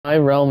My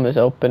realm is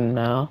open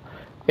now.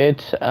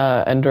 It's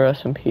Ender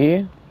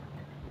SMP.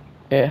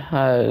 It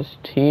has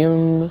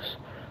teams,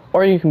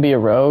 or you can be a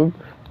rogue.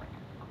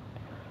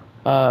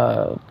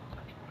 Uh,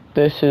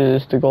 this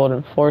is the Golden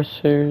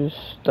Enforcers,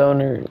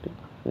 Stoner,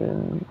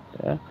 and,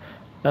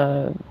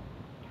 uh,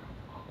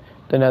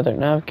 the Nether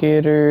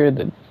Navigator,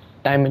 the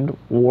Diamond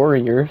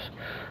Warriors,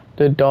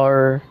 the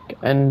Dark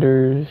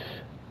Enders,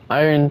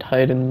 Iron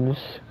Titans,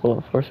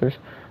 Golden Enforcers.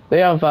 They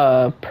have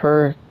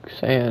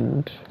perks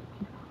and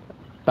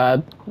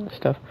bad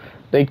stuff.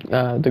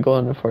 The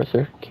Golden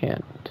Enforcer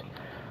can't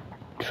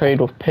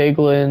trade with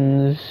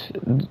piglins,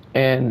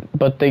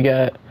 but they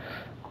get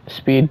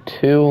speed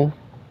 2.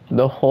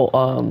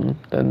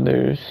 Then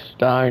there's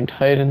the Iron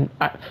Titan.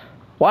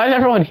 Why is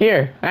everyone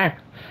here?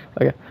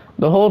 Okay.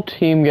 The whole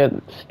team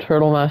gets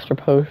Turtle Master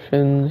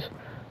potions,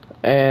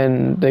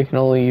 and they can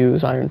only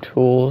use iron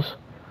tools.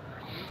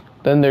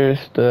 Then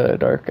there's the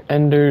Dark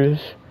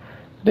Enders.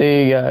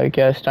 They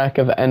get a stack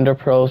of Ender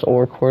Pearls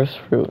or Course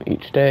Fruit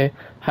each day.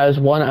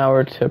 Has 1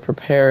 hour to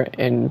prepare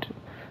and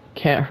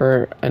can't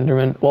hurt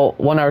Enderman. Well,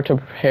 1 hour to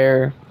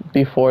prepare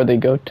before they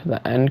go to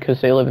the end because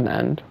they live in the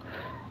end.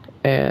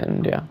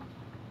 And yeah.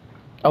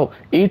 Oh,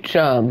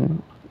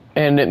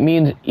 and it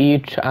means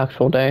each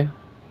actual day.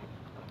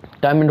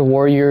 Diamond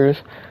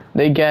Warriors,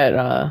 they get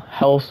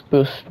health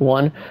boost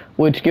 1,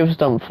 which gives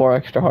them 4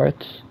 extra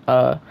hearts.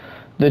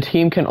 The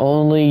team can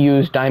only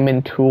use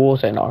diamond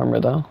tools and armor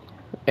though.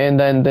 And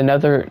then the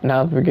Nether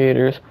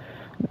Navigators,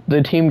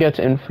 the team gets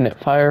infinite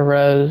fire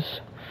resistance.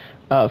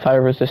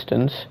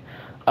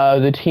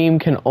 The team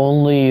can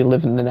only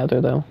live in the Nether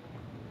though.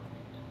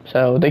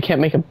 So they can't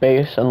make a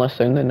base unless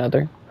they're in the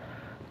Nether.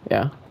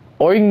 Yeah.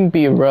 Or you can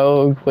be a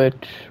rogue,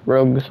 which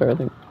rogues are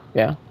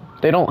yeah.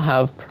 They don't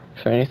have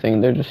perks or anything,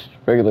 they're just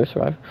regular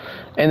survival.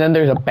 And then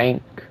there's a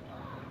bank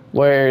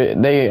where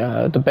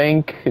the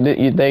bank,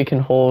 they can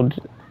hold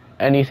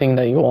anything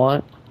that you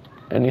want,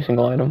 any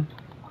single item.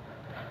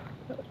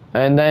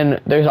 And then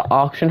there's an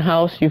auction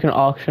house. You can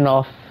auction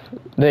off.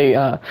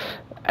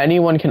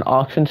 Anyone can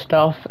auction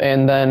stuff,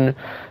 and then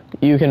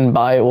you can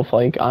buy it with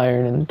like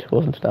iron and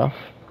tools and stuff.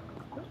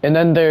 And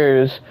then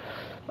there's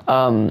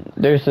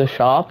the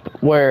shop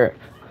where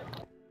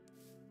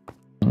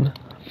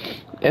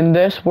in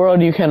this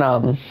world you can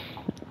ask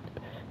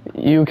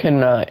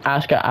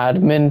an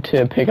admin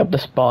to pick up the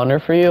spawner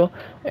for you,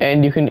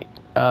 and you can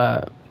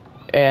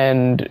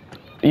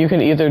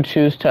either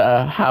choose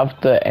to have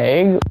the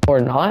egg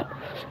or not.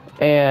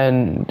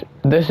 And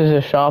this is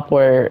a shop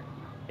where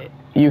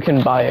you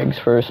can buy eggs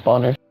for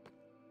spawners.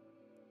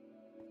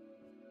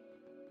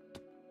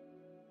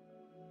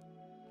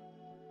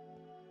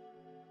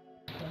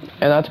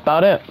 And that's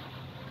about it.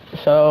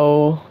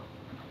 So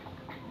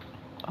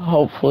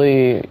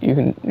hopefully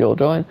you'll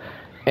join,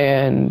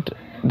 and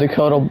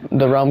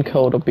the realm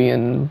code will be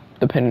in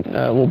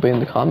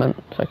the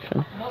comment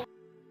section.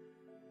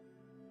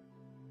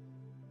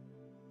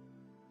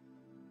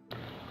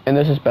 And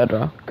this is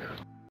Bedrock.